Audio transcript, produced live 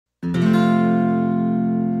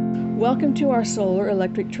Welcome to our solar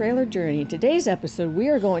electric trailer journey. In today's episode, we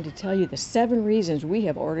are going to tell you the 7 reasons we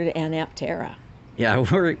have ordered an Aptera. Yeah,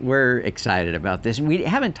 we're excited about this. We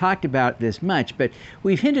haven't talked about this much, but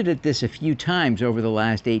we've hinted at this a few times over the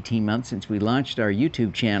last 18 months since we launched our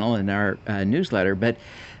YouTube channel and our newsletter. But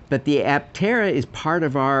the Aptera is part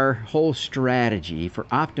of our whole strategy for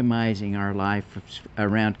optimizing our life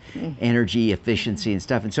around energy efficiency and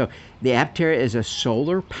stuff. And so the Aptera is a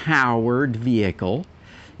solar-powered vehicle.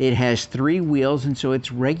 It has 3 wheels, and so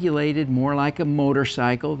it's regulated more like a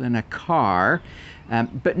motorcycle than a car.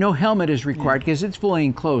 But no helmet is required because it's fully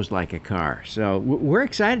enclosed like a car. So we're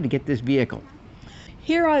excited to get this vehicle.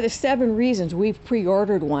 Here are the 7 reasons we've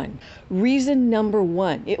pre-ordered one. Reason number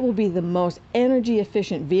 1, it will be the most energy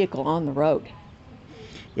efficient vehicle on the road.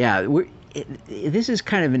 Yeah, this is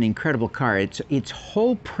kind of an incredible car. Its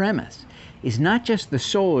whole premise is not just the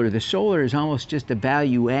solar. The solar is almost just a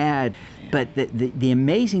value add, but the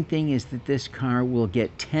amazing thing is that this car will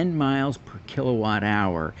get 10 miles per kilowatt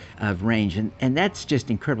hour of range, and that's just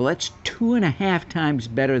incredible. That's 2.5 times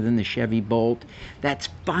better than the Chevy Bolt. That's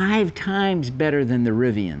 5 times better than the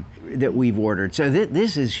Rivian that we've ordered. So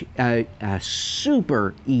this is a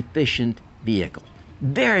super efficient vehicle.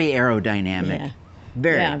 Very aerodynamic.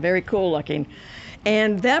 Yeah, very cool looking.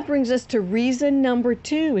 And that brings us to reason number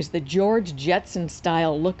 2 is the George Jetson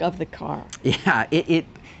style look of the car. Yeah,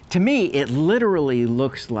 to me, it literally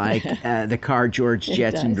looks like the car George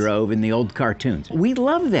Jetson drove in the old cartoons. We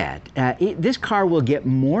love that. This car will get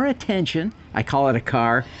more attention. I call it a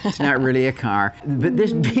car. It's not really a car. But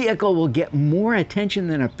this vehicle will get more attention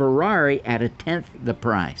than a Ferrari at 1/10 the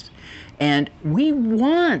price. And we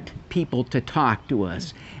want people to talk to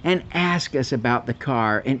us and ask us about the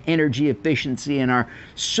car and energy efficiency and our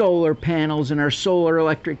solar panels and our solar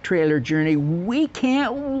electric trailer journey. We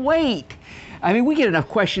can't wait. I mean, we get enough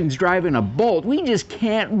questions driving a Bolt. We just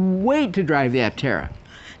can't wait to drive the Aptera.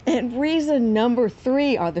 And reason number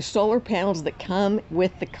 3 are the solar panels that come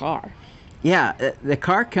with the car. Yeah, the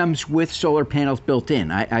car comes with solar panels built in.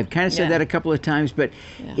 I've kind of said that a couple of times, but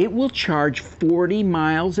it will charge 40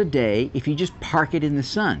 miles a day if you just park it in the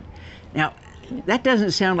sun. Now, that doesn't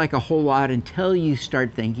sound like a whole lot until you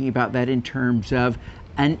start thinking about that in terms of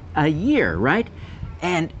a year, right?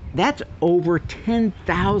 And that's over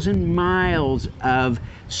 10,000 miles of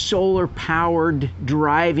solar-powered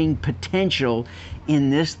driving potential in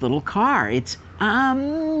this little car. It's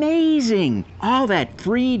amazing, all that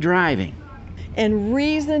free driving. And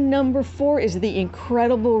reason number 4 is the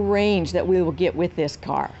incredible range that we will get with this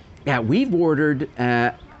car. Yeah, we've ordered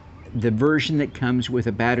the version that comes with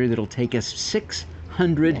a battery that'll take us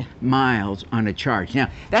 600 miles on a charge. Now,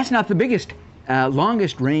 that's not the biggest,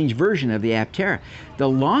 longest range version of the Aptera. The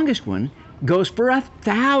longest one goes for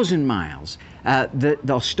 1,000 miles.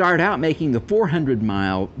 They'll start out making the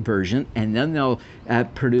 400-mile version, and then they'll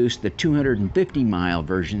produce the 250-mile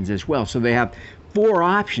versions as well. So they have 4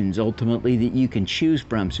 options ultimately that you can choose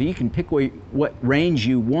from. So you can pick what range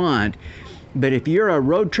you want. But if you're a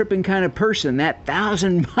road tripping kind of person, that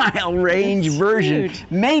 1,000-mile range version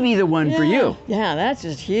may be the one for you. Yeah, that's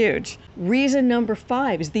just huge. Reason number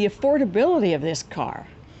 5 is the affordability of this car.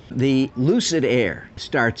 The Lucid Air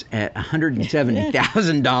starts at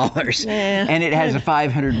 $170,000 and it has a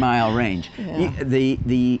 500-mile range.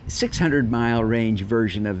 The 600-mile range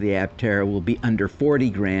version of the Aptera will be under 40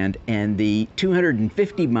 grand, and the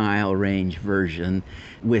 250-mile range version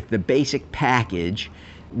with the basic package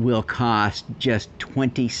will cost just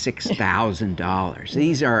 $26,000.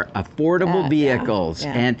 These are affordable vehicles,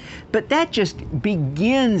 but that just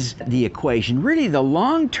begins the equation. Really, the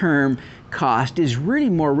long-term cost is really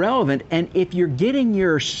more relevant, and if you're getting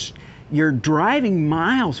your driving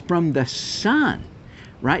miles from the sun,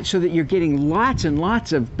 right, so that you're getting lots and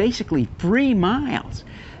lots of basically free miles,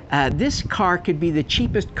 this car could be the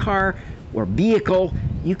cheapest car or vehicle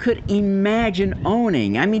you could imagine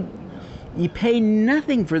owning. I mean, you pay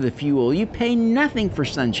nothing for the fuel. You pay nothing for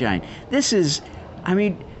sunshine. This is, I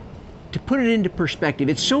mean, to put it into perspective,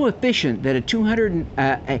 it's so efficient that the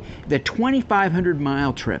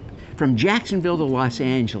 2,500-mile trip from Jacksonville to Los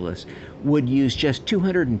Angeles would use just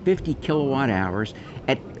 250 kilowatt hours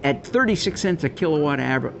at 36 cents a kilowatt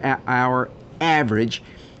hour average.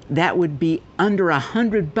 That would be under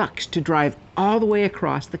 $100 to drive all the way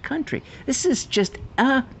across the country. This is just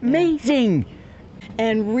amazing.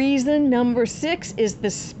 And reason number 6 is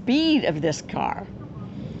the speed of this car.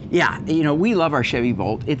 Yeah, you know, we love our Chevy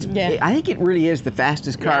Bolt. I think it really is the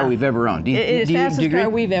fastest car we've ever owned. It is the fastest car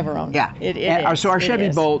we've ever owned. Yeah. It is. So our Chevy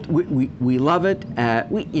Bolt, we love it.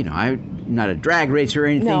 I'm not a drag racer or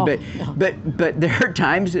anything, but there are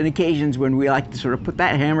times and occasions when we like to sort of put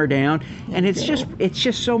that hammer down, and it's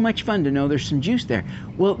just so much fun to know there's some juice there.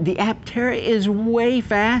 Well, the Aptera is way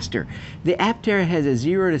faster. The Aptera has a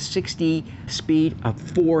 0 to 60 speed of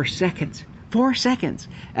 4 seconds. 4 seconds.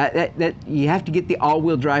 That you have to get the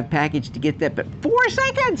all-wheel drive package to get that, but 4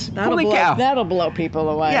 seconds. Holy cow! That'll blow people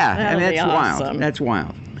away. Yeah, and that's awesome. wild. That's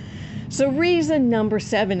wild. So reason number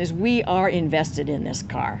 7 is we are invested in this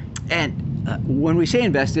car. And when we say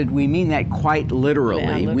invested, we mean that quite literally.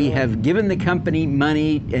 Yeah, literally. We have given the company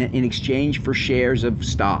money in exchange for shares of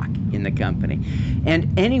stock in the company,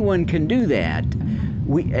 and anyone can do that.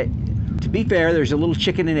 To be fair, there's a little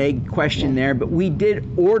chicken and egg question there, but we did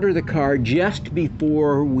order the car just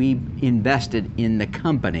before we invested in the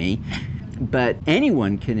company. But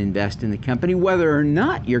anyone can invest in the company, whether or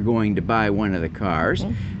not you're going to buy one of the cars.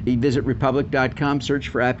 You visit republic.com, search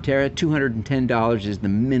for Aptera. $210 is the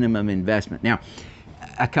minimum investment. Now,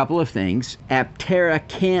 a couple of things. Aptera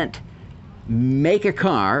can't make a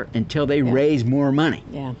car until they raise more money.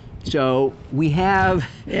 Yeah. So we have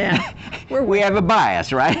we have a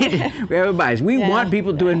bias, right? We have a bias. We want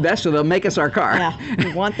people to invest so they'll make us our car. Yeah,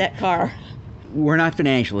 we want that car. We're not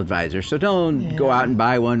financial advisors, so don't go out and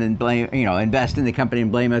buy one and blame, invest in the company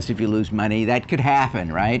and blame us if you lose money. That could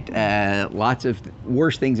happen, right? Lots of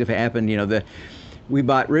worse things have happened. We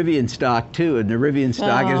bought Rivian stock too, and the Rivian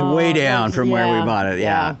stock is way down from where we bought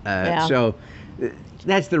it. So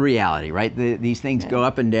that's the reality, right? These things go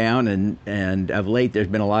up and down, and of late there's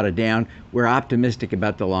been a lot of down. We're optimistic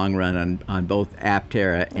about the long run on both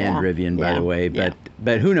Aptera and Rivian, by the way,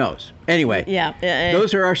 but who knows? Anyway,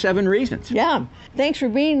 those are our 7 reasons. Yeah. Thanks for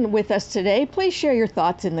being with us today. Please share your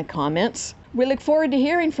thoughts in the comments. We look forward to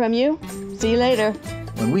hearing from you. See you later.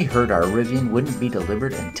 When we heard our Rivian wouldn't be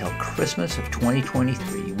delivered until Christmas of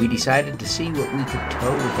 2023, we decided to see what we could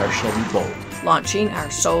tow with our Chevy Bolt, launching our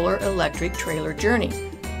solar electric trailer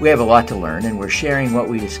journey. We have a lot to learn, and we're sharing what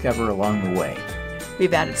we discover along the way.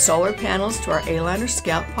 We've added solar panels to our A-Liner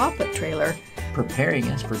Scout pop-up trailer, preparing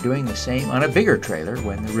us for doing the same on a bigger trailer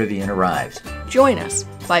when the Rivian arrives. Join us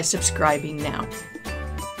by subscribing now.